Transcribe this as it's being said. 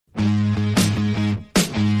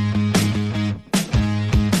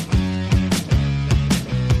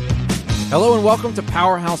Hello and welcome to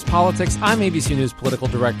Powerhouse Politics. I'm ABC News political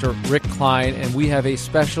director Rick Klein, and we have a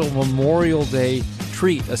special Memorial Day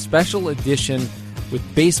treat, a special edition with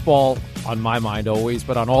baseball on my mind always,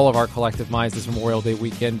 but on all of our collective minds this Memorial Day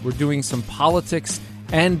weekend. We're doing some politics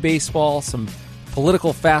and baseball, some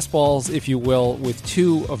political fastballs, if you will, with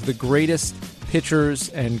two of the greatest pitchers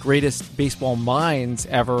and greatest baseball minds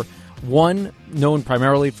ever. One known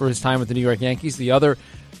primarily for his time with the New York Yankees, the other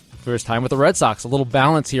for his time with the Red Sox. A little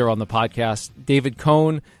balance here on the podcast. David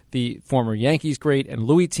Cone, the former Yankees great, and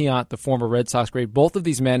Louis Tiant, the former Red Sox great. Both of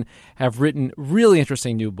these men have written really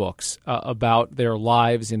interesting new books about their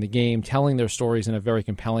lives in the game, telling their stories in a very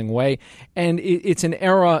compelling way. And it's an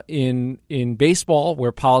era in baseball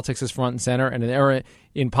where politics is front and center, and an era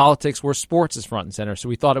in politics where sports is front and center. So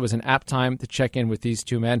we thought it was an apt time to check in with these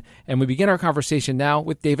two men. And we begin our conversation now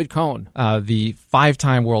with David Cone, the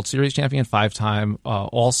five-time World Series champion, five-time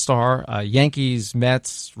All-Star, Yankees,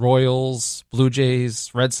 Mets, Royals, Blue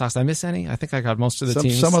Jays, Red Sox. Did I miss any? I think I got most of the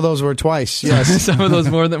teams. Some of those were twice, yes. Some of those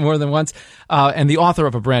more than once. And the author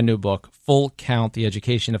of a brand new book, Full Count, The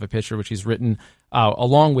Education of a Pitcher, which he's written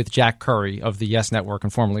along with Jack Curry of the Yes Network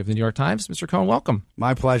and formerly of the New York Times. Mr. Cone, welcome.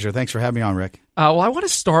 My pleasure. Thanks for having me on, Rick. Well, I want to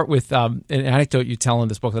start with an anecdote you tell in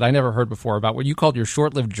this book that I never heard before about what you called your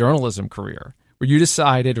short-lived journalism career, where you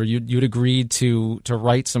decided or you'd agreed to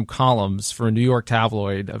write some columns for a New York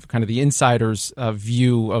tabloid of kind of the insider's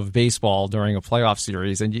view of baseball during a playoff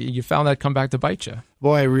series, and you found that come back to bite you.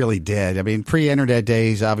 Boy, I really did. I mean, pre-internet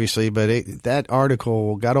days, obviously, but that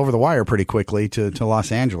article got over the wire pretty quickly to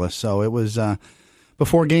Los Angeles. So it was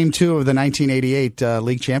before Game 2 of the 1988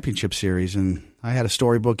 League Championship Series, and I had a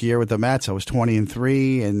storybook year with the Mets. I was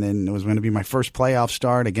 20-3, and then it was going to be my first playoff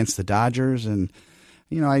start against the Dodgers. And,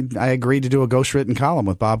 you know, I agreed to do a ghostwritten column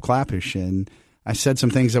with Bob Klapisch, and I said some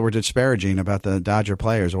things that were disparaging about the Dodger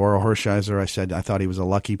players. Orel Hershiser, I said I thought he was a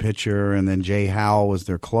lucky pitcher, and then Jay Howell was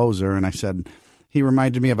their closer, and I said he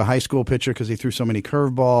reminded me of a high school pitcher because he threw so many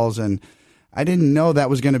curveballs, and I didn't know that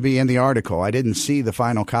was going to be in the article. I didn't see the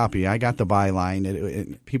final copy. I got the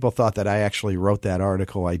byline. People thought that I actually wrote that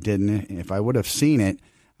article. I didn't. If I would have seen it,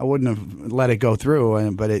 I wouldn't have let it go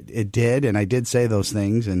through. But it did, and I did say those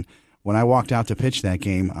things. And when I walked out to pitch that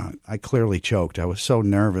game, I clearly choked. I was so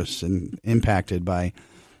nervous and impacted by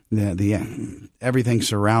the everything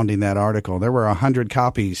surrounding that article. There were 100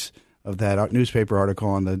 copies of that newspaper article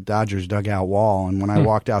on the Dodgers dugout wall. And when I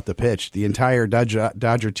walked out to pitch, the entire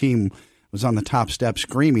Dodger team was on the top step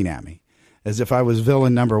screaming at me as if I was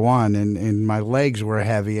villain number one, and my legs were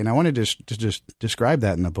heavy. And I wanted to just describe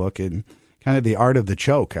that in the book and kind of the art of the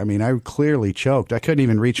choke. I mean, I clearly choked. I couldn't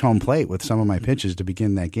even reach home plate with some of my pitches to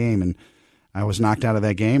begin that game, and I was knocked out of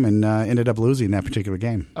that game and ended up losing that particular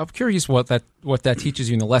game. I'm curious what that teaches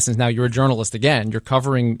you in the lessons. Now you're a journalist again. You're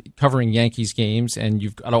covering Yankees games, and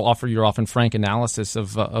you've got to offer your often frank analysis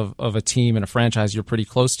of a team and a franchise you're pretty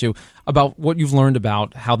close to about what you've learned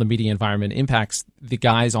about how the media environment impacts the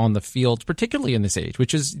guys on the field, particularly in this age,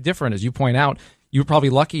 which is different. As you point out, you were probably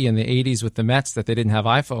lucky in the 80s with the Mets that they didn't have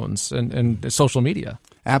iPhones and social media.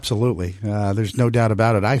 Absolutely. There's no doubt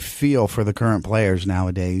about it. I feel for the current players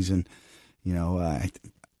nowadays, and you know,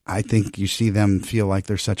 I think you see them feel like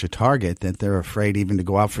they're such a target that they're afraid even to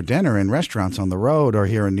go out for dinner in restaurants on the road or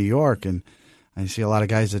here in New York. And I see a lot of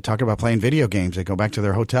guys that talk about playing video games. They go back to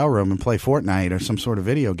their hotel room and play Fortnite or some sort of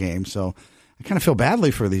video game. So I kind of feel badly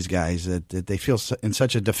for these guys that they feel in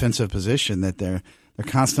such a defensive position that they're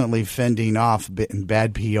constantly fending off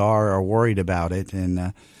bad PR or worried about it.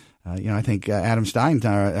 And I think Adam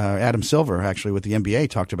Silver, actually, with the NBA,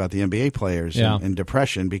 talked about the NBA players and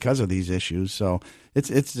depression because of these issues. So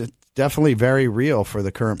it's definitely very real for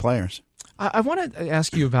the current players. I want to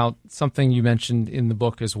ask you about something you mentioned in the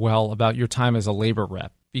book as well, about your time as a labor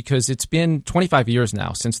rep, because it's been 25 years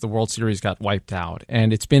now since the World Series got wiped out,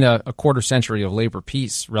 and it's been a quarter century of labor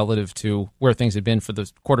peace relative to where things had been for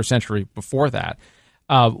the quarter century before that.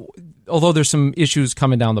 Although there's some issues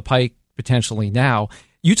coming down the pike potentially now,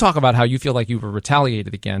 you talk about how you feel like you were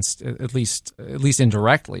retaliated against, at least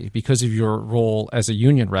indirectly, because of your role as a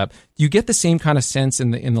union rep. Do you get the same kind of sense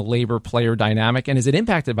in the labor-player dynamic? And is it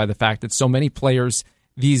impacted by the fact that so many players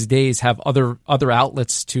these days have other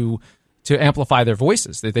outlets to amplify their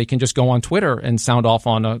voices, that they can just go on Twitter and sound off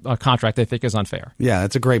on a contract they think is unfair? Yeah,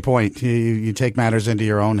 that's a great point. You take matters into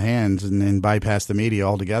your own hands and bypass the media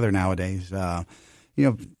altogether nowadays. In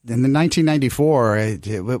the 1994,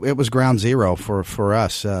 it was ground zero for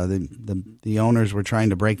us. The owners were trying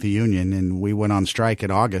to break the union, and we went on strike in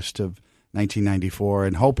August of 1994,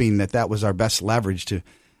 and hoping that was our best leverage to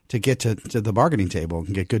get to the bargaining table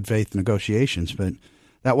and get good faith negotiations. But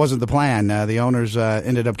that wasn't the plan. The owners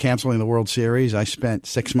ended up canceling the World Series. I spent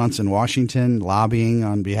 6 months in Washington lobbying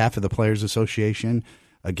on behalf of the Players Association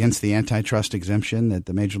against the antitrust exemption that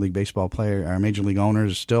the Major League Major League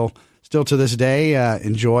owners still to this day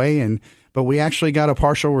enjoy. But we actually got a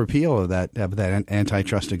partial repeal of that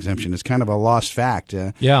antitrust exemption. It's kind of a lost fact.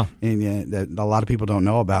 And that a lot of people don't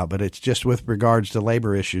know about. But it's just with regards to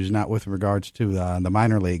labor issues, not with regards to the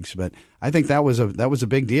minor leagues. But I think that was a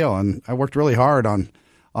big deal, and I worked really hard on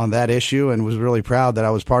that issue and was really proud that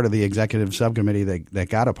I was part of the executive subcommittee that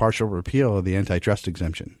got a partial repeal of the antitrust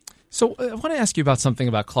exemption. So I want to ask you about something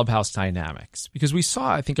about clubhouse dynamics, because we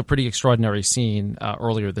saw, I think, a pretty extraordinary scene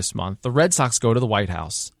earlier this month. The Red Sox go to the White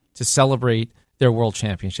House to celebrate their world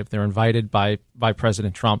championship. They're invited by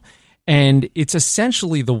President Trump, and it's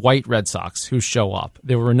essentially the white Red Sox who show up.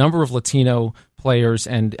 There were a number of Latino players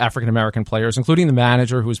and African-American players, including the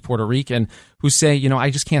manager, who's Puerto Rican, who say, I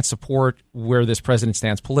just can't support where this president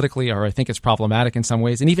stands politically, or I think it's problematic in some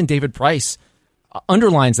ways. And even David Price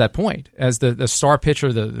underlines that point as the star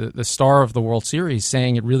pitcher, the star of the World Series,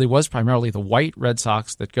 saying it really was primarily the white Red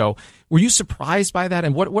Sox that go. Were you surprised by that?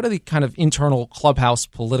 And what are the kind of internal clubhouse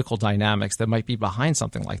political dynamics that might be behind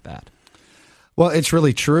something like that? Well, it's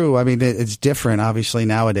really true. I mean, it's different, obviously,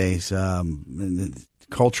 nowadays.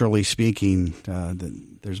 Culturally speaking,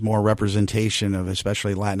 there's more representation of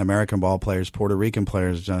especially Latin American ball players, Puerto Rican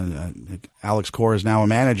players. Alex Cora is now a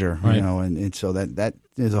manager, right. And so that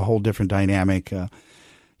is a whole different dynamic.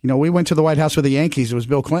 We went to the White House with the Yankees. It was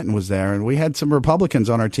Bill Clinton was there, and we had some Republicans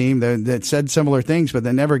on our team that said similar things, but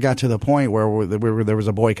they never got to the point where there was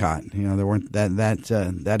a boycott. There weren't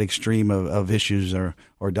that extreme of issues or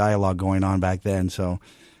dialogue going on back then. So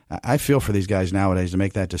I feel for these guys nowadays to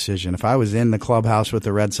make that decision. If I was in the clubhouse with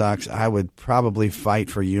the Red Sox, I would probably fight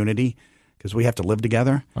for unity because we have to live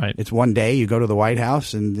together. Right. It's one day you go to the White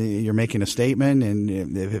House and you're making a statement,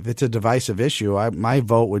 and if it's a divisive issue, my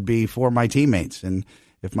vote would be for my teammates. And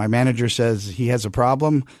if my manager says he has a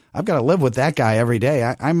problem, I've got to live with that guy every day.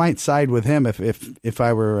 I might side with him if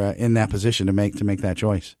I were in that position to make that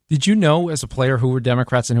choice. Did you know as a player who were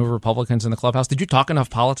Democrats and who were Republicans in the clubhouse? Did you talk enough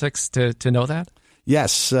politics to know that?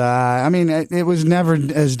 Yes. I mean, it was never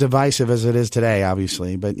as divisive as it is today,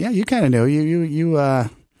 obviously. But, yeah, you kind of knew.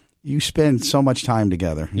 You spend so much time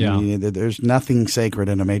together. Yeah. There's nothing sacred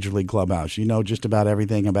in a major league clubhouse. You know just about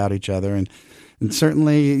everything about each other. And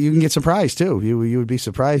certainly you can get surprised, too. You would be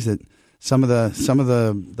surprised that some of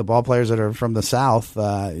the ball players that are from the South,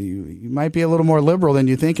 you might be a little more liberal than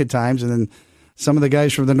you think at times. And then some of the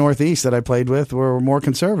guys from the Northeast that I played with were more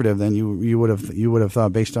conservative than you would have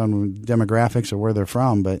thought based on demographics or where they're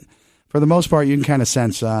from. But for the most part, you can kind of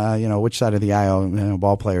sense which side of the aisle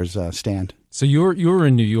ball players stand. So you were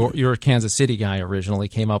in New York. You're a Kansas City guy originally.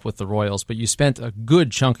 Came up with the Royals, but you spent a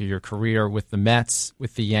good chunk of your career with the Mets,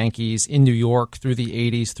 with the Yankees in New York through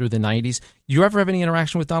the '80s, through the '90s. Did you ever have any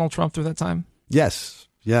interaction with Donald Trump through that time? Yes,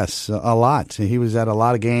 a lot. He was at a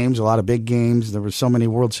lot of games, a lot of big games. There were so many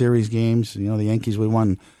World Series games. The Yankees, we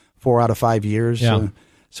won 4 out of 5 years. Yeah.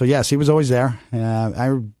 So yes, he was always there.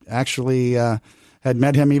 I actually had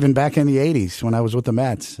met him even back in the 80s when I was with the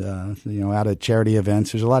Mets, out at charity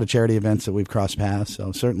events. There's a lot of charity events that we've crossed paths.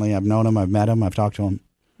 So certainly I've known him, I've met him, I've talked to him.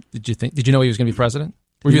 Did you know he was going to be president?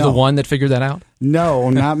 Were you the one that figured that out?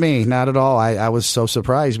 No, not me. Not at all. I was so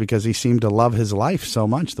surprised because he seemed to love his life so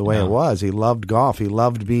much the way it was. He loved golf. He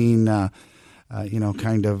loved being, a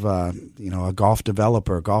golf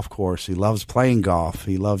developer, a golf course. He loves playing golf.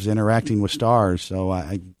 He loves interacting with stars. So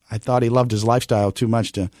I thought he loved his lifestyle too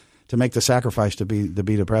much to make the sacrifice to be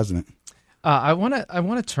the president. I want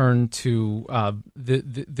to turn to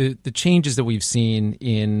the changes that we've seen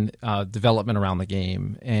in development around the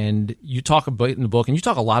game, and you talk about in the book, and you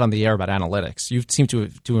talk a lot on the air about analytics. You seem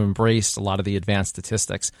to embrace a lot of the advanced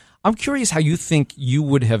statistics. I'm curious how you think you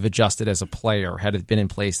would have adjusted as a player had it been in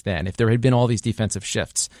place then, if there had been all these defensive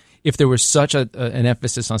shifts, if there was such an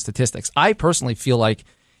emphasis on statistics. I personally feel like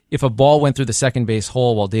if a ball went through the second base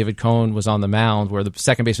hole while David Cohn was on the mound, where the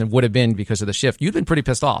second baseman would have been because of the shift, you'd been pretty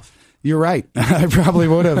pissed off. You're right. I probably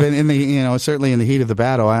would have in the certainly in the heat of the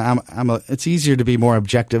battle. It's easier to be more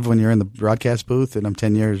objective when you're in the broadcast booth, and I'm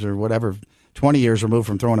 10 years or whatever, 20 years removed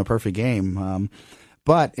from throwing a perfect game.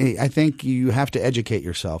 But I think you have to educate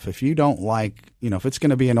yourself. If you don't like, if it's going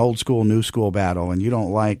to be an old school, new school battle, and you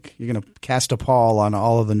don't like, you're going to cast a pall on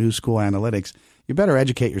all of the new school analytics, you better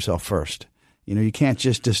educate yourself first. You can't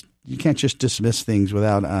just dismiss things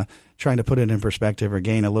without trying to put it in perspective or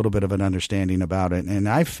gain a little bit of an understanding about it. And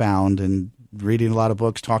I've found in reading a lot of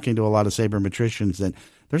books, talking to a lot of sabermetricians, that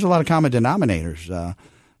there's a lot of common denominators.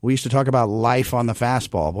 We used to talk about life on the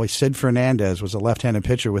fastball. Boy, Sid Fernandez was a left-handed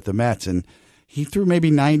pitcher with the Mets, and he threw maybe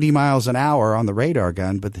 90 miles an hour on the radar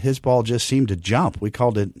gun, but his ball just seemed to jump. We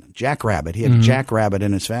called it jackrabbit. He had a jackrabbit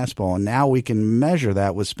in his fastball, and now we can measure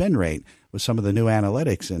that with spin rate with some of the new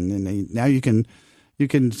analytics. And now you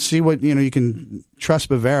can see what, you can trust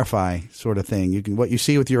but verify sort of thing. You can, what you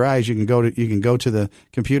see with your eyes, you can go to the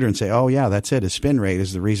computer and say, oh yeah, that's it. His spin rate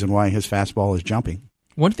is the reason why his fastball is jumping.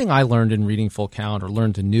 One thing I learned in reading Full Count, or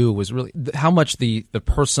learned anew, was really how much the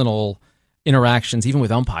personal interactions, even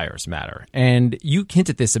with umpires, matter. And you hint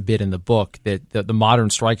at this a bit in the book, that the modern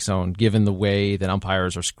strike zone, given the way that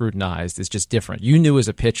umpires are scrutinized, is just different. You knew as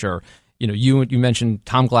a pitcher, you mentioned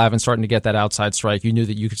Tom Glavine starting to get that outside strike. You knew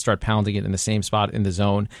that you could start pounding it in the same spot in the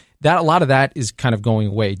zone. That a lot of that is kind of going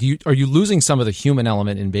away. Are you losing some of the human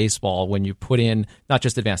element in baseball when you put in not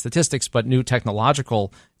just advanced statistics but new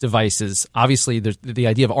technological devices? Obviously, the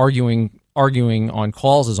idea of arguing on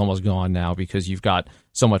calls is almost gone now because you've got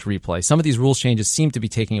so much replay. Some of these rules changes seem to be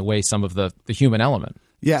taking away some of the human element.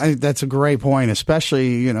 Yeah, that's a great point,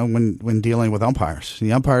 especially, when dealing with umpires.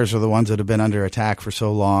 The umpires are the ones that have been under attack for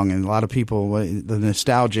so long, and a lot of people, the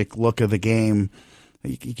nostalgic look of the game,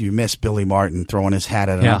 you miss Billy Martin throwing his hat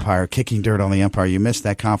at an umpire, kicking dirt on the umpire. You miss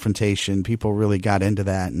that confrontation. People really got into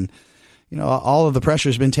that, and all of the pressure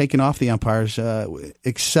has been taken off the umpires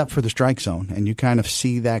except for the strike zone, and you kind of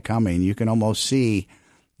see that coming. You can almost see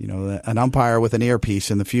an umpire with an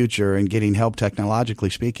earpiece in the future and getting help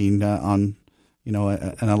technologically speaking on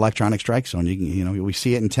an electronic strike zone. We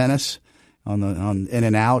see it in tennis on in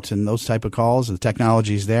and out and those type of calls. The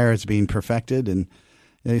technology's there; it's being perfected, and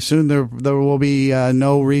soon there will be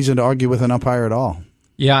no reason to argue with an umpire at all.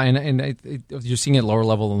 Yeah, and you're seeing it at lower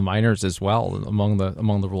level in the minors as well. Among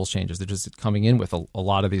the rules changes, they're just coming in with a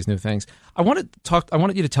lot of these new things. I wanted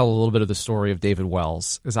you to tell a little bit of the story of David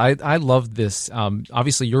Wells, because I love this.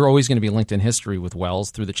 Obviously, you're always going to be linked in history with Wells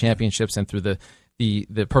through the championships and through the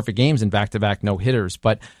perfect games and back-to-back no-hitters.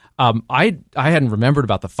 But I hadn't remembered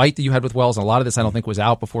about the fight that you had with Wells, and a lot of this I don't think was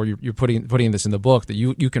out before you're putting this in the book, that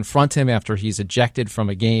you confront him after he's ejected from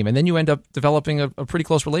a game, and then you end up developing a pretty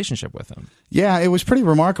close relationship with him. Yeah, it was pretty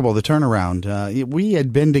remarkable, the turnaround. We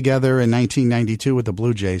had been together in 1992 with the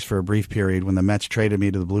Blue Jays for a brief period when the Mets traded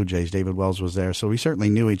me to the Blue Jays. David Wells was there, so we certainly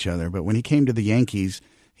knew each other. But when he came to the Yankees,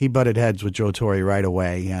 he butted heads with Joe Torre right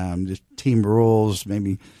away. Just team rules,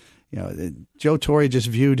 maybe. Joe Torre just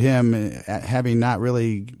viewed him, having not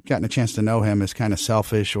really gotten a chance to know him, as kind of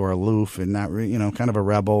selfish or aloof and not, kind of a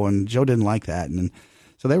rebel. And Joe didn't like that, and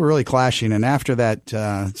so they were really clashing. And after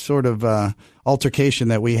that sort of altercation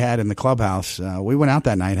that we had in the clubhouse, we went out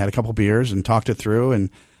that night, had a couple beers, and talked it through. And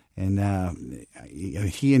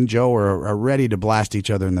he and Joe are ready to blast each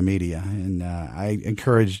other in the media. And I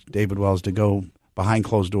encouraged David Wells to go behind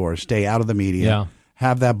closed doors, stay out of the media,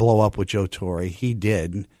 have that blow up with Joe Torre. He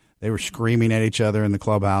did. They were screaming at each other in the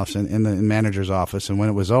clubhouse and in the manager's office. And when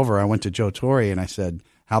it was over, I went to Joe Torre and I said,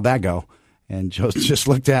 "How'd that go?" And Joe just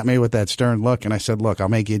looked at me with that stern look. And I said, "Look, I'll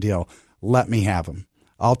make you a deal. Let me have him.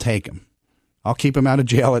 I'll take him. I'll keep him out of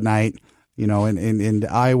jail at night, and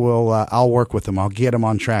I will. I'll work with him. I'll get him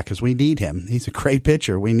on track because we need him. He's a great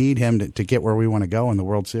pitcher. We need him to get where we want to go in the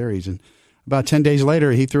World Series." And about 10 days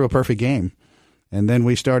later, he threw a perfect game. And then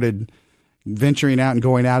we started venturing out and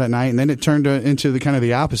going out at night, and then it turned into the kind of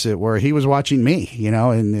the opposite, where he was watching me,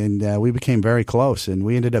 and we became very close, and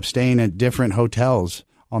we ended up staying at different hotels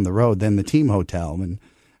on the road than the team hotel,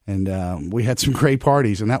 and we had some great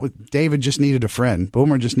parties, and David just needed a friend.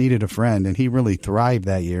 Boomer just needed a friend, and he really thrived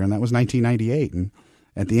that year, and that was 1998. And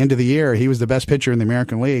at the end of the year, he was the best pitcher in the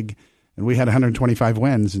American League, and we had 125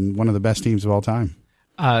 wins and one of the best teams of all time.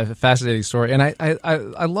 Fascinating story, and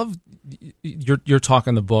I love your talk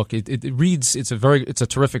in the book. It reads. It's a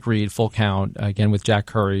terrific read. Full Count, again with Jack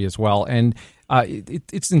Curry as well, and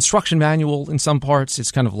it's instruction manual in some parts.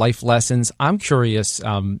 It's kind of life lessons. I'm curious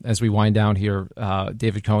as we wind down here,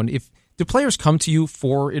 David Cone, do players come to you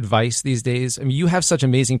for advice these days? I mean, you have such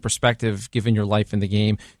amazing perspective given your life in the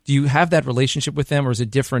game. Do you have that relationship with them, or is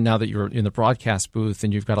it different now that you're in the broadcast booth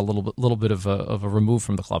and you've got a little bit of a remove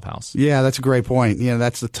from the clubhouse? Yeah, that's a great point.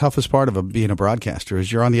 That's the toughest part of being a broadcaster,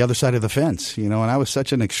 is you're on the other side of the fence. And I was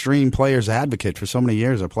such an extreme players advocate for so many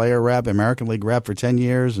years, a player rep, American League rep for 10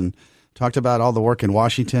 years, and talked about all the work in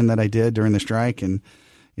Washington that I did during the strike. And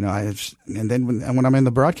and then when I'm in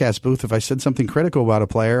the broadcast booth, if I said something critical about a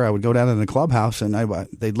player, I would go down in the clubhouse and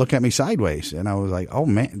they'd look at me sideways. And I was like, oh,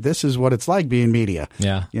 man, this is what it's like being media.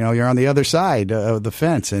 Yeah. You're on the other side of the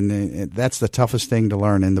fence. And that's the toughest thing to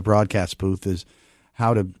learn in the broadcast booth, is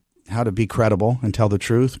how to be credible and tell the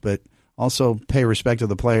truth, but also pay respect to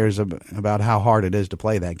the players about how hard it is to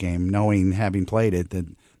play that game, knowing, having played it,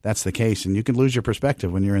 that's the case. And you can lose your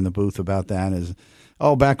perspective when you're in the booth about that.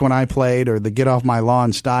 back when I played, or the get off my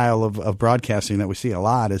lawn style of broadcasting that we see a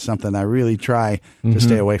lot is something I really try to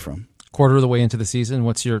stay away from. Quarter of the way into the season,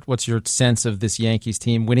 what's your sense of this Yankees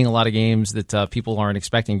team winning a lot of games that people aren't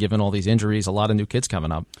expecting, given all these injuries, a lot of new kids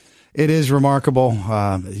coming up? It is remarkable.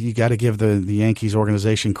 You got to give the Yankees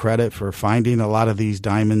organization credit for finding a lot of these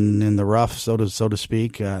diamond in the rough, so to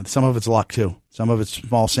speak. Some of it's luck too. Some of it's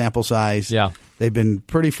small sample size. Yeah, they've been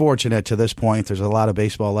pretty fortunate to this point. There's a lot of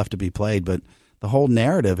baseball left to be played, but the whole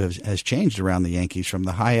narrative has changed around the Yankees, from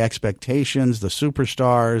the high expectations, the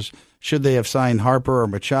superstars. Should they have signed Harper or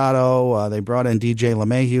Machado? They brought in DJ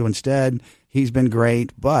LeMahieu instead. He's been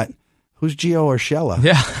great, but who's Gio Urshela?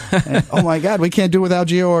 Yeah. And, oh, my God, we can't do without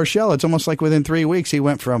Gio Urshela. It's almost like within 3 weeks he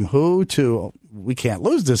went from who to we can't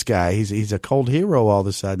lose this guy. He's a cold hero all of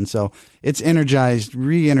a sudden. So it's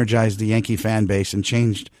re-energized the Yankee fan base and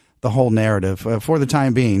changed the whole narrative. For the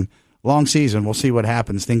time being, long season, we'll see what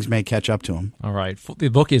happens. Things may catch up to him. All right. The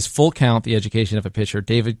book is Full Count, The Education of a Pitcher.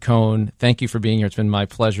 David Cone, thank you for being here. It's been my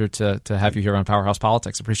pleasure to have you here on Powerhouse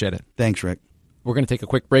Politics. Appreciate it. Thanks, Rick. We're going to take a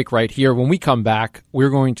quick break right here. When we come back, we're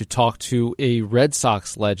going to talk to a Red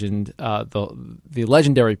Sox legend, the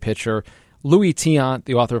legendary pitcher, Luis Tiant,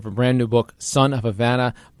 the author of a brand new book, Son of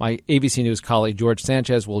Havana. My ABC News colleague, George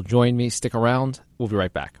Sanchez, will join me. Stick around. We'll be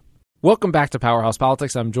right back. Welcome back to Powerhouse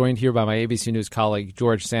Politics. I'm joined here by my ABC News colleague,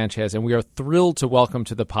 George Sanchez, and we are thrilled to welcome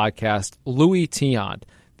to the podcast Luis Tiant,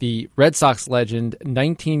 the Red Sox legend,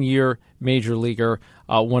 19-year major leaguer,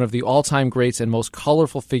 one of the all-time greats and most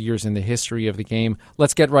colorful figures in the history of the game.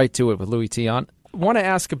 Let's get right to it with Luis Tiant. I want to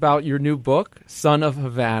ask about your new book, Son of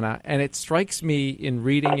Havana, and it strikes me in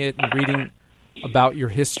reading it and reading about your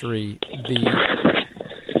history,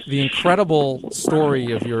 the incredible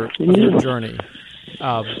story of your journey.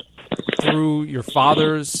 Through your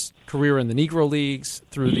father's career in the Negro Leagues,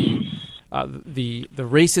 through the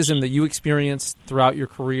racism that you experienced throughout your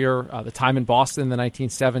career, the time in Boston in the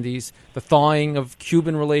 1970s, the thawing of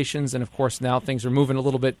Cuban relations, and of course now things are moving a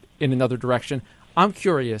little bit in another direction. I'm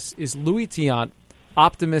curious, is Luis Tiant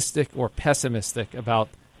optimistic or pessimistic about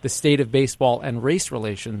the state of baseball and race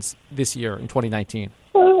relations this year in 2019?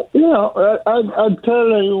 I'll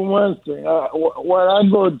tell you one thing. What I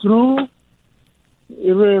go through,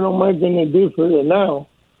 it really don't make any difference now.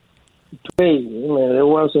 Today, it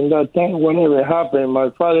wasn't that time. Whenever it happened,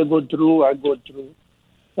 my father go through, I go through.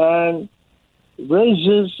 And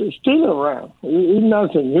racism is still around. It's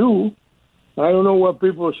nothing new. I don't know what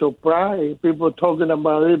people are surprised. People talking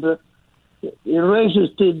about it, but the race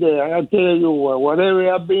is still there. I tell you, whatever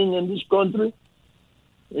I've been in this country,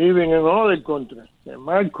 even in other countries, in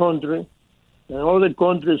my country, and other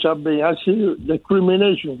countries I've been, I see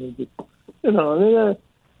discrimination.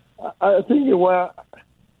 I think what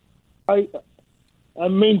I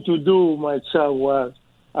meant to do myself was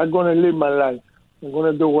I'm going to live my life. I'm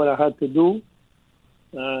going to do what I had to do.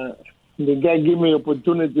 The guy gave me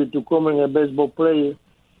opportunity to come in a baseball player.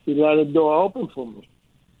 He got the door open for me.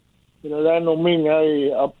 That don't mean I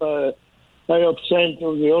absent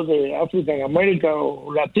of the other African American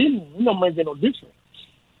or Latino. It don't make no difference.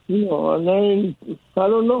 And then, I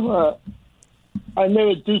don't know. I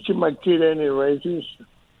never teach my kid any races.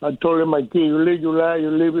 I told my kid, you live your life, you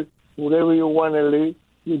live it whatever you want to live.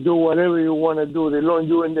 You do whatever you want to do. As long as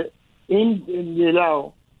you're in the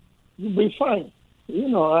law, you'll be fine.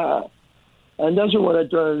 And that's what I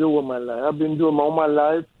try to do with my life. I've been doing all my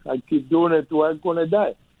life. I keep doing it till I'm going to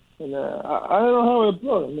die. And I don't have a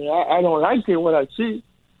problem. I don't like it what I see.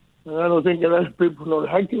 And I don't think a lot of people don't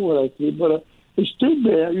like it what I see. But it's still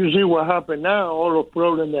there. You see what happened now, all the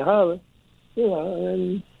problems they have.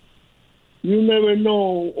 And you never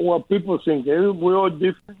know what people think. We're all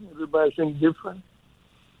different. Everybody thinks different.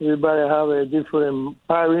 Everybody have a different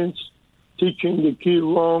parents teaching the kid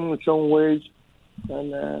wrong in some ways.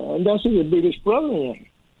 And that's the biggest problem.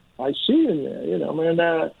 I see it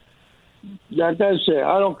there. Like I say,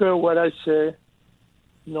 I don't care what I say,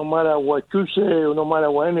 no matter what you say or no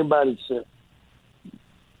matter what anybody says.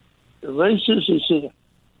 Racism is here.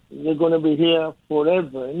 They're going to be here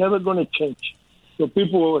forever. It's never going to change. So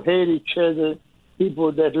people will hate each other,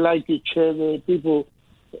 people that like each other, people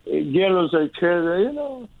jealous of each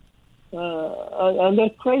other, and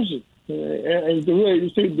that's crazy. And the way you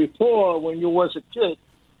see before, when you was a kid,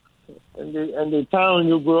 and the town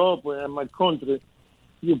you grew up in my country,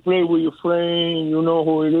 you play with your friends, you know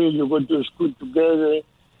who it is, you go to school together,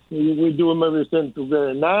 we do everything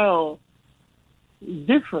together. Now, it's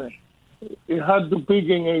different. You have to pick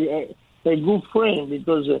a good friend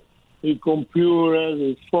because the computer,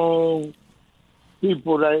 the phone,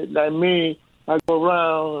 people like me, I go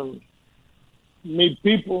around and meet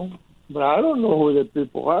people, but I don't know who the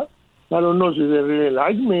people are. I don't know if they really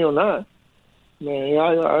like me or not. Man,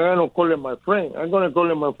 I don't call him my friend. I'm going to call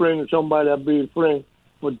him my friend, somebody I've been friend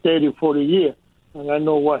for 30, 40 years, and I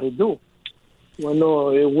know what he do. I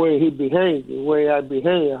know the way he behaves, the way I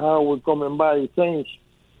behave, how we coming by things.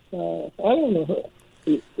 I don't know.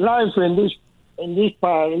 Life in this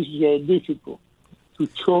part is difficult to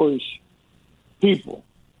choose people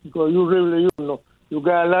because you know you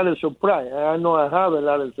got a lot of surprise. I know I have a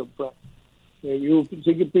lot of surprise. You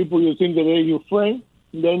think people you think that they're your friend,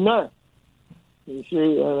 they're not. You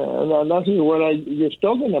see, and that's what I just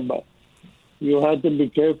talking about. You have to be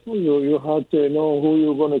careful. You have to know who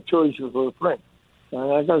you're going to choose for a friend. And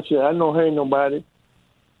like I said, I don't hate nobody.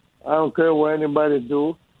 I don't care what anybody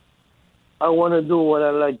do. I want to do what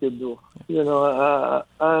I like to do. You know,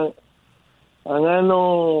 and I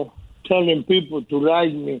know telling people to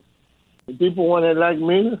like me. If people want to like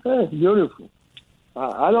me, hey, beautiful.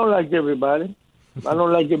 I don't like everybody. I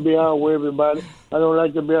don't like to be out with everybody. I don't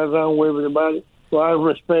like to be around with everybody. So I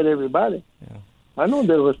respect everybody. Yeah. I know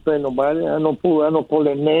they respect nobody. I don't pull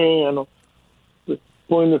their name. I don't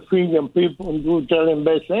point the finger on people and do telling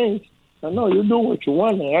bad things. I know you do what you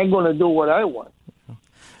want, and I'm going to do what I want.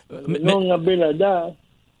 As long as I be like that,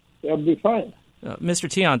 I'll be fine.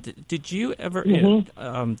 Mr. Tion, did you ever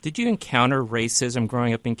did you encounter racism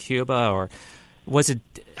growing up in Cuba, or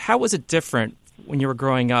how was it different when you were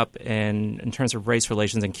growing up in terms of race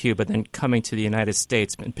relations in Cuba than coming to the United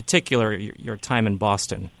States, in particular your time in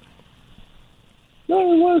Boston? No,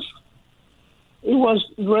 it was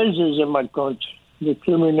racism in my country.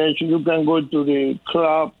 Discrimination. You can go to the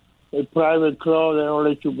club, a private club, they don't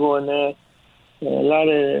let you go in there. A lot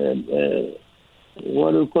of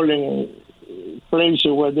what do you call it,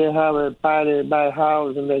 places where they have a party by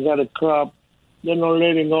house and they got a club, they're not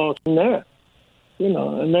letting go in there. You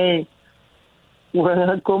know, and then when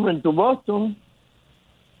I come into Boston,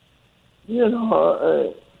 you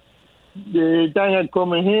know, the time I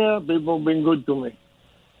come in here, people have been good to me.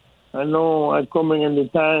 I know I coming in the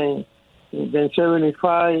time in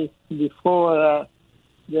 75 before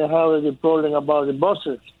they have the problem about the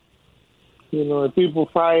buses. You know, people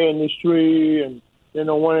fight in the street and they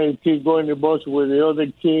don't want to keep going the bus with the other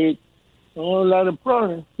kid. A lot of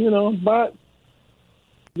problems, you know, but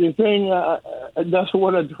the thing, that's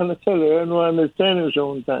what I'm trying to tell you. I don't understand it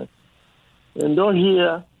sometimes. And those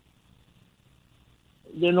years,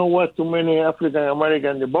 there don't was too many African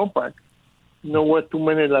Americans in the ballpark. There was too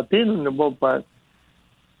many Latinos in the ballpark.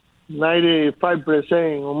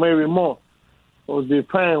 95% or maybe more of the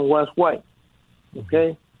fan was white,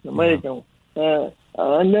 okay, American.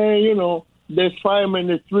 And then, you know, there's firemen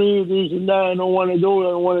in the street, this and that, I don't want to do it,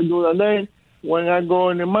 I don't want to do it. And then when I go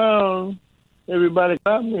in the mound, everybody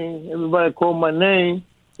clap me, everybody call my name,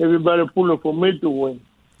 everybody pulling for me to win.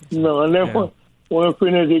 You know, and then when I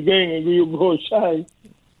finish the game and you go outside,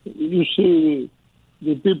 you see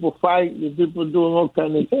the people fight, the people doing all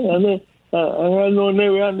kind of things. And then I don't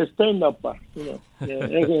never understand that part, you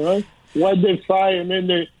know. Right? Why they fight and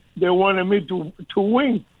then they wanted me to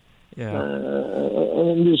win. Yeah.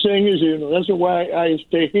 And the thing is, you know, that's why I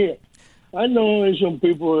stay here. I know some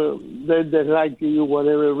people that like you,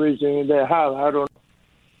 whatever reason they have, I don't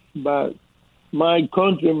know. But my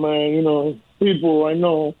countrymen, you know, people I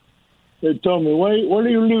know, they told me, why are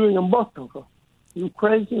you living in Boston for? You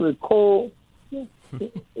crazy, it's cold.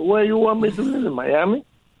 Where you want me to live, in Miami?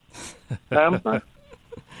 Tampa?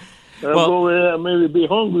 I'll go there, maybe be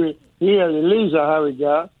hungry. Here, at least I have a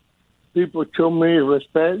job. People show me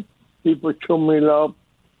respect. People show me love.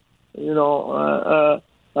 You know,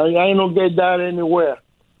 I don't get that anywhere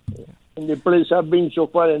in the place I've been so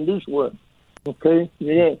far in this world. Okay?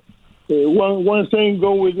 Yeah. One thing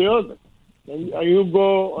go with the other. And you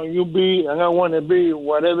go and you be, and I want to be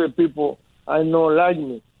whatever people I know like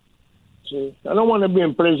me. See, I don't want to be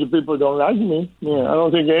in places people don't like me. Yeah, I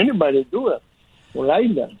don't think anybody do it or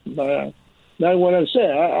like that. But that's what I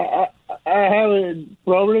say. I have a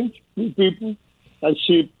problem with people. I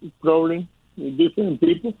see problems with different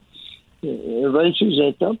people, races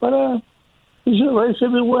and stuff. But it's a race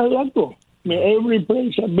everywhere I go. I mean, every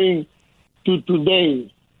place I've been to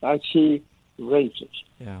today, I see races.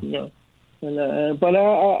 Yeah. You know, and but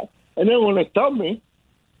they don't want to stop me.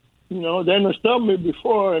 You know, they don't stop me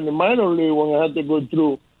before in the minor league when I had to go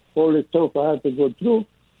through all the stuff I had to go through.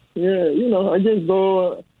 Yeah, you know, I just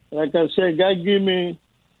go, like I said, God give me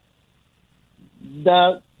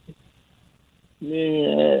that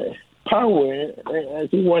power,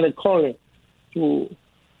 as you want to call it, to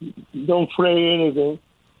don't fray anything.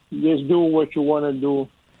 Just do what you want to do.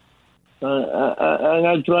 And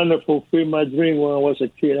I'm trying to fulfill my dream when I was a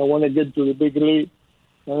kid. I want to get to the big league.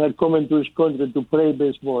 and I come into this country to play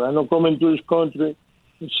baseball. I'm not coming to this country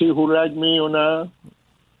to see who like me or not.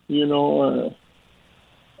 You know,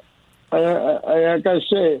 like I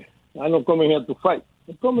say, I'm not coming here to fight.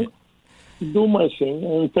 I'm coming to do my thing,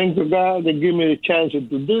 and thank to God they give me the chance to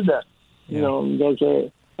do that. Yeah. You know,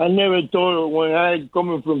 because I never thought when I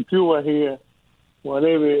coming from Cuba here,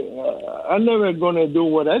 whatever, I'm never gonna do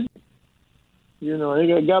what I do. You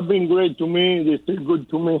know, God been great to me. They still good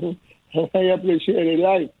to me. I appreciate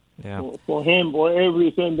life for him, for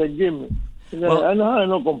everything they give me. Well, I know I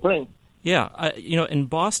no complain. Yeah, you know, in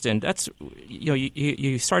Boston, that's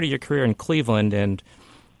you started your career in Cleveland, and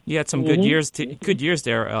you had some good years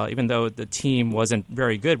there, even though the team wasn't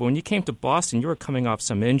very good. But when you came to Boston, you were coming off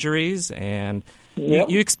some injuries, and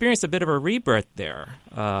you experienced a bit of a rebirth there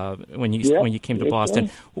when you came to Boston.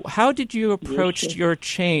 How did you approach your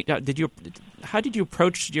change? How did you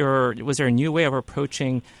approach your? Was there a new way of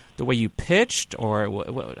approaching the way you pitched, or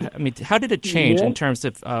I mean, how did it change in terms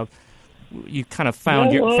of you kind of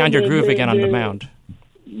found your groove again on the mound?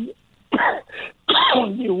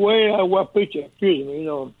 The way I was pitching, you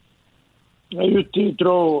know, I used to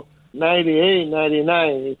throw 98,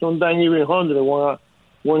 99, sometimes even 100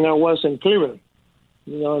 when I was in Cleveland.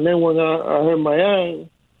 You know, and then when I hurt my eye,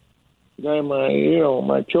 got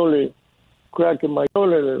my shoulder, crack in my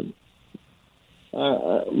shoulder,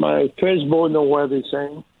 my first bone don't work the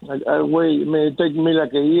same. It may take me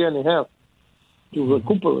like a year and a half to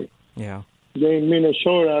recuperate. Yeah. Then in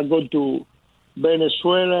Minnesota, I go to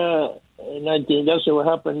Venezuela. That's what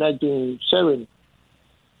happened in 1970.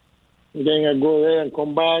 Then I go there and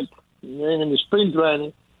come back. And then in the spring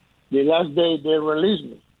training, the last day they released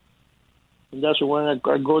me. And that's when I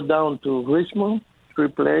go down to Richmond,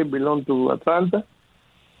 AAA, belong to Atlanta.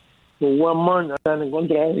 For 1 month, I signed a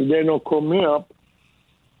contract. They don't call me up.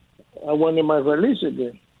 I wanted my release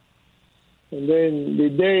again. And then the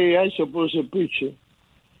day I supposed to pitch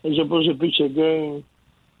again.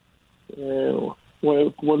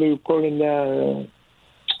 What do you call it now?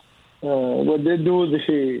 What they do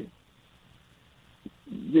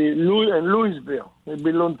in Louisville. They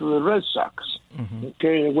belong to the Red Sox. Mm-hmm.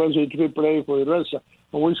 Okay, it was a AAA for the Red Sox.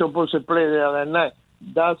 And we supposed to play there that night.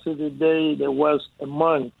 That's the day there was a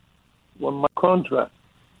month on my contract.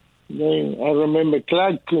 Then I remember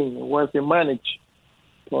Clark King was the manager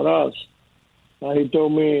for us. And he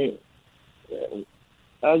told me,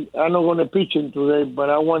 I'm not going to pitch him today, but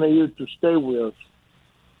I want you to stay with us.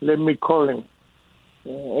 Let me call him.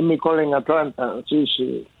 Let me call him Atlanta. I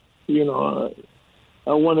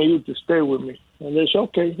want you to stay with me. And they said,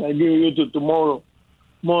 okay, I'll give you to tomorrow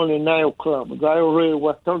morning, 9 o'clock. But I already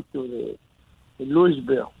was talking to the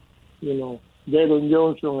Louisville, Daron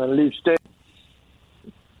Johnson and Lee Stein.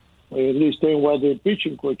 Lee Stein was the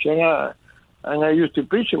pitching coach, and I used to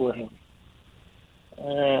pitch with him.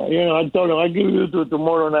 I told him, I'll give you to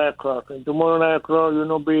tomorrow 9 o'clock. And tomorrow 9 o'clock,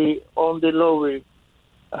 be on the lobby,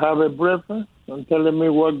 have a breakfast, and telling me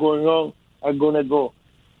what's going on. I'm going to go.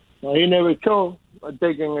 Now, he never showed. I'm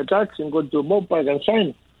taking a taxi and go to a ballpark and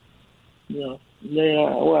sign it. Then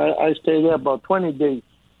I stayed there about 20 days.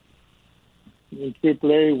 We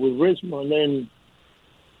play with Richmond. Then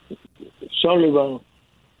Sullivan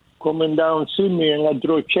coming down, see me, and I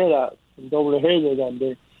throw chair out, double-headed, and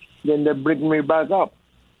then they bring me back up.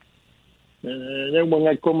 And then when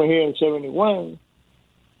I come here in 71,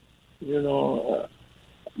 they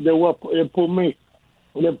put me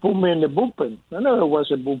in the bullpen. I never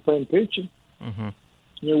was a bullpen pitcher. Mm-hmm.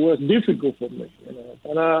 It was difficult for me,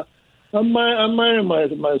 And I admire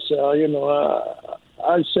myself,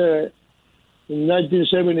 I said in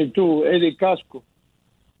 1972, Eddie Casco,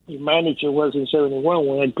 his manager was in 71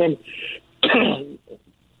 when I came.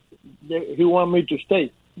 He wanted me to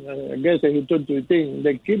stay. I guess he took the thing.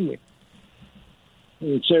 They killed me.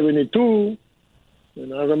 In 72,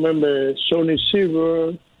 and I remember Sonny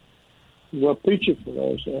Silver was pitching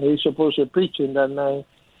for us. He's supposed to pitch in that night,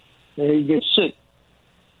 and he gets sick.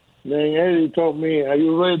 Then Eddie told me, "Are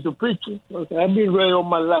you ready to pitch?" I said, "I've been ready all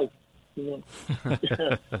my life."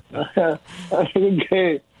 Okay.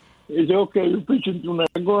 He said, "Okay, you're pitching tonight."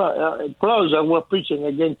 I go close. I was pitching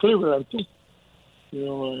against Cleveland too.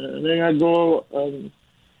 And then I go,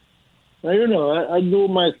 I do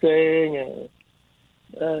my thing.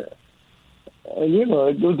 Good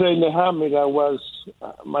thing they had me that was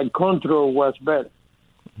my control was better.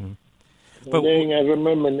 Mm-hmm. But then I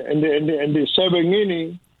remember in the 7th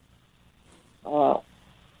inning, I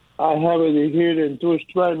have it hit in 2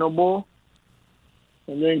 strikes, no ball,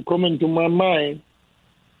 and then coming to my mind,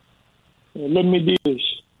 let me do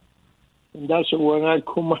this, and that's when I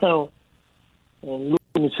come out and look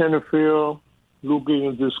in the center field, looking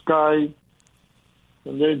at the sky.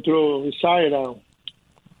 and then throw his side down.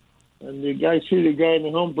 And the guy see the guy in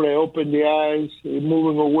the home plate, open the eyes, he's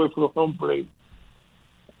moving away from home plate.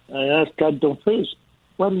 I asked Carlton Fisk,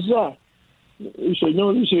 what is that? He said,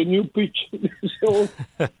 no, this is a new pitch. So,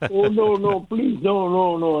 no, please,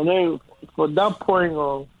 no. And then from that point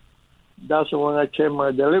on, that's when I changed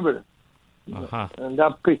my delivery. And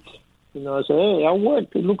that pitch. I said, hey, I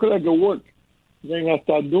work. It looks like it work. Then I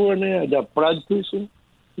start doing it, I start practicing,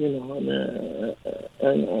 and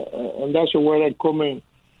that's where I come in,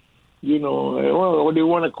 what do you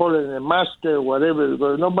want to call it, a master, whatever,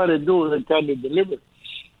 because nobody do that kind of delivery.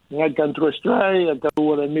 I can throw strike, I can do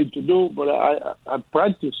what I need to do, but I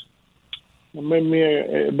practice. It made me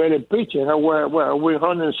a better pitcher. I won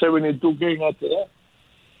 172 games after that.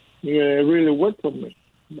 Yeah, it really worked for me.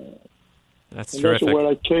 That's terrific. That's where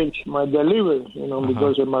I changed my delivery,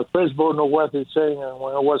 because of my first ball, know what he's saying.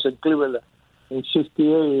 When I was in Cleveland in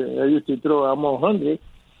 68, I used to throw, I'm 100.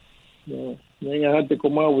 Then I had to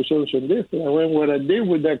come out with something different. And what I did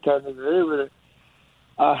with that kind of delivery,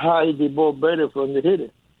 I hide the ball better from the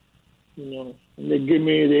hitter. And they give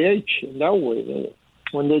me the edge in that way.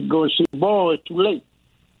 When they go see the ball, it's too late.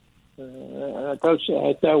 I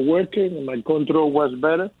started working, and my control was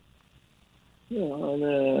better.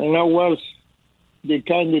 And I was the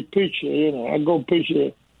kind of pitcher, I go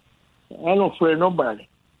pitcher. I don't fear nobody.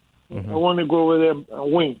 I want to go over there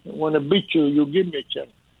and win. I want to beat you. You give me a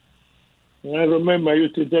chance. And I remember I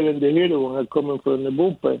used to tell the hitter when I come in from the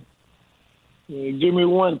bullpen, give me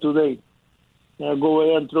one today. I go over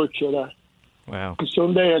there and throw shit out. Wow.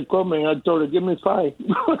 Someday I come and I told her, give me 5.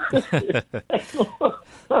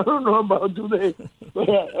 I don't know about today, but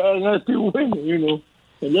I still winning,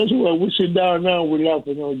 And that's why we sit down now, we laugh,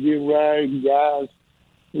 Jim Wright, guys.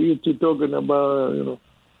 We used to talking about,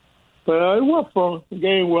 But it was fun. The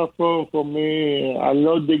game was fun for me. I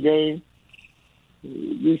love the game.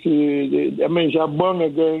 I won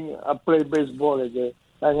again. I play baseball again.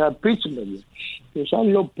 And I pitch again. Because I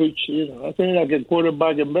love pitch, I think like a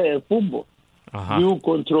quarterback in football. You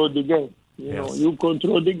control the game. You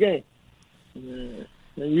control the game. And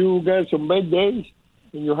you got some bad days,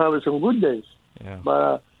 and you have some good days. Yeah.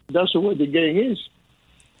 But that's what the game is.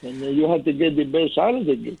 And you have to get the best out of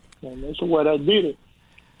the game. And that's what I did.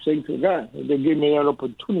 Thank to God. They gave me that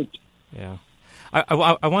opportunity. Yeah.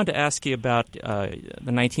 I wanted to ask you about the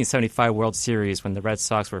 1975 World Series when the Red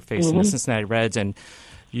Sox were facing the Cincinnati Reds, and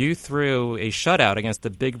you threw a shutout against the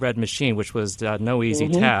Big Red Machine, which was no easy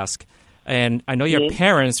task. And I know your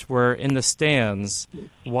parents were in the stands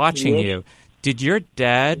watching you. Did your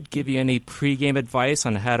dad give you any pregame advice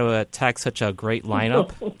on how to attack such a great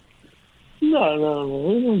lineup? No. He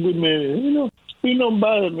don't give me, he don't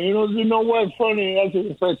bother me. You know what's funny? That's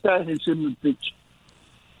the first time he seen me pitch.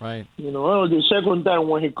 Right. The second time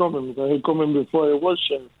when he coming, because he coming before the World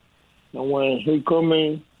Series. And when he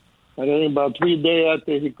coming, I think about 3 days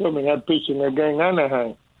after he coming, I pitched in the game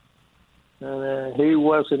Anaheim. And he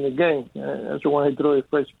was in the game. That's when he threw his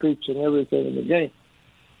first pitch and everything in the game.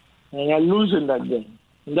 And I lose in that game.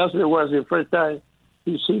 And that's it was the first time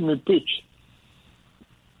he seen me pitch.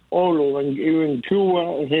 All over, even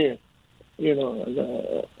Cuba and here. And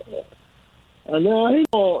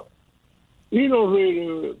he don't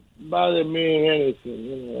really bother me in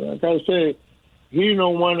anything. Like I say, he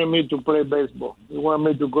don't want me to play baseball. He want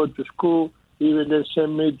me to go to school. Even they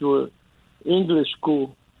send me to English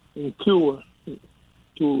school in Cuba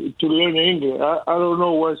to learn English. I don't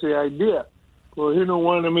know what's the idea, but he don't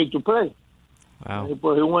want me to play. Wow.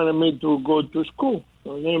 But he wanted me to go to school.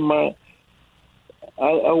 And then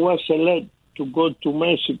I was selected to go to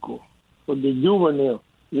Mexico for the juvenile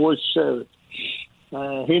World Series.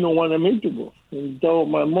 He don't want me to go. He told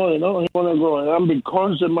my mother, no, he want to go. And I'm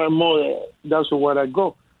because of my mother, that's where I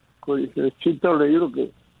go. Because she told her, look,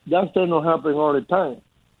 that don't happen all the time.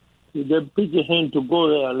 If they pick him to go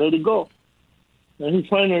there, let it go. And he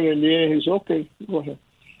finally, in the end, he said, okay, go ahead.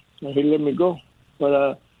 And he let me go.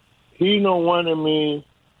 But he don't want me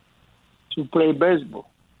to play baseball.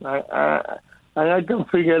 I can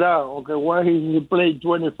figure it out, okay, why he played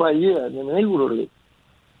 25 years in the Negro League.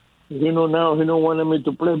 Now he don't want me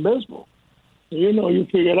to play baseball. You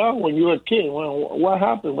figure it out when you're a kid. Well, what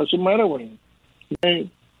happened? What's the matter with him? And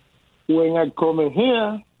when I come in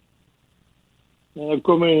here, and I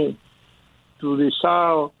come in to the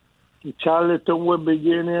South, to Charleston, West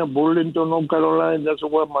Virginia, Burlington, North Carolina, that's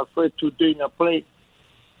where my first 2 teams I played.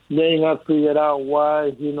 Then I figured out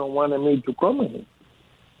why he don't want me to come in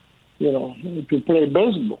here, to play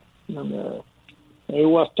baseball. And it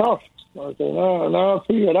was tough. I said, now I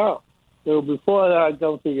figured it out. So before that, I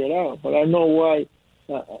don't figure it out. But I know why,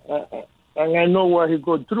 and I know why he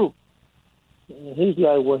go through. in his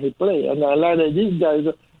life when he played. And a lot of these guys,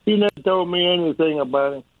 he never told me anything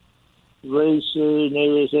about it. Race, they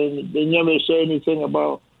never say anything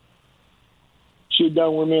about, sit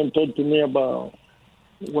down with me and talk to me about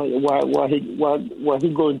what he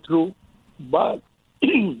going through. But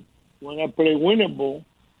when I play winning ball,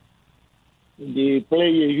 the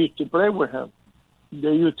players used to play with him.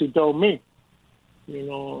 They used to tell me, you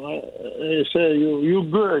know, they say, you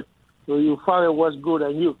good, so your father was good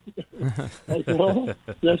and you. I said, oh,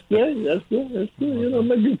 that's good. You know,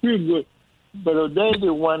 make you feel good. But they're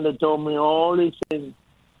the one that told me all these things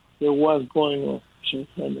that was going on.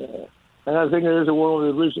 And I think that's one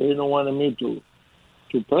of the reasons he don't want me to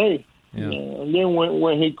play. Yeah. And then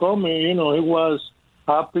when he called me, you know, he was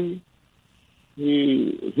happy.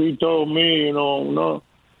 He told me, you know, no,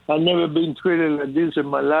 I've never been treated like this in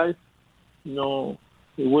my life. You know,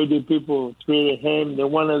 the way the people treated him, they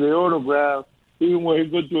wanted the autograph. Even when he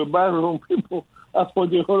go to a bathroom, people ask for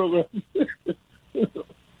the autograph.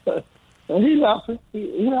 And he laughing.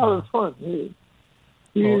 He having fun.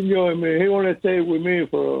 He enjoyed me. He want to stay with me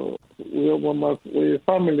with his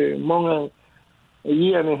family more than a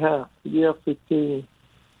year and a half, 15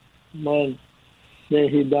 months. Then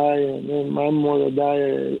he died, and then my mother died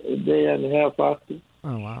a day and a half after.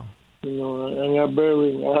 Oh, wow. You know, and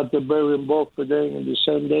I had to bury them both of them on the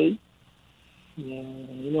same day.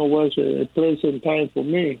 You know, it was a pleasant time for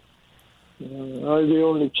me. I was the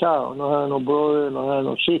only child. I had no brother, I had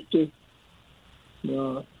no sister.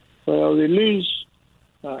 But at least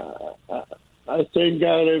I thank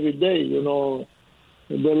God every day, you know.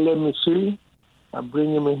 They let me see. I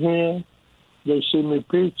bring them in here. They see me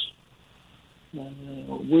preach.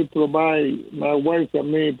 We provide, my wife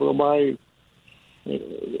and me provide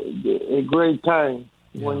a great time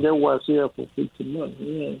when they was here for 15 months.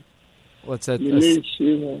 Yeah. Well, it's least,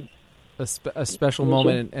 you know. A special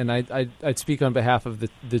moment, and I'd speak on behalf of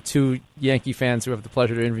the two Yankee fans who have the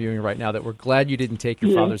pleasure of interviewing right now that we're glad you didn't take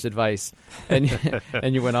your father's advice and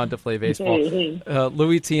you went on to play baseball.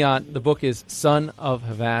 Luis Tiant, the book is Son of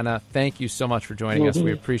Havana. Thank you so much for joining us.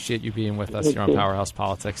 We appreciate you being with us here on Powerhouse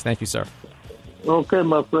Politics. Thank you, sir. Okay,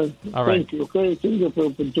 my friend. All right. Thank you. Okay, thank you for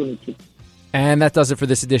the opportunity. And that does it for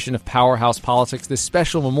this edition of Powerhouse Politics, this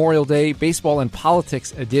special Memorial Day Baseball and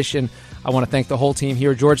Politics edition. I want to thank the whole team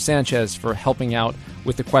here, George Sanchez for helping out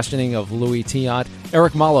with the questioning of Luis Tiant,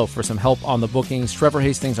 Eric Malo for some help on the bookings, Trevor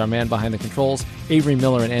Hastings, our man behind the controls, Avery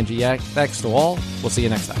Miller and Angie Yak. Thanks to all. We'll see you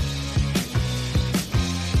next time.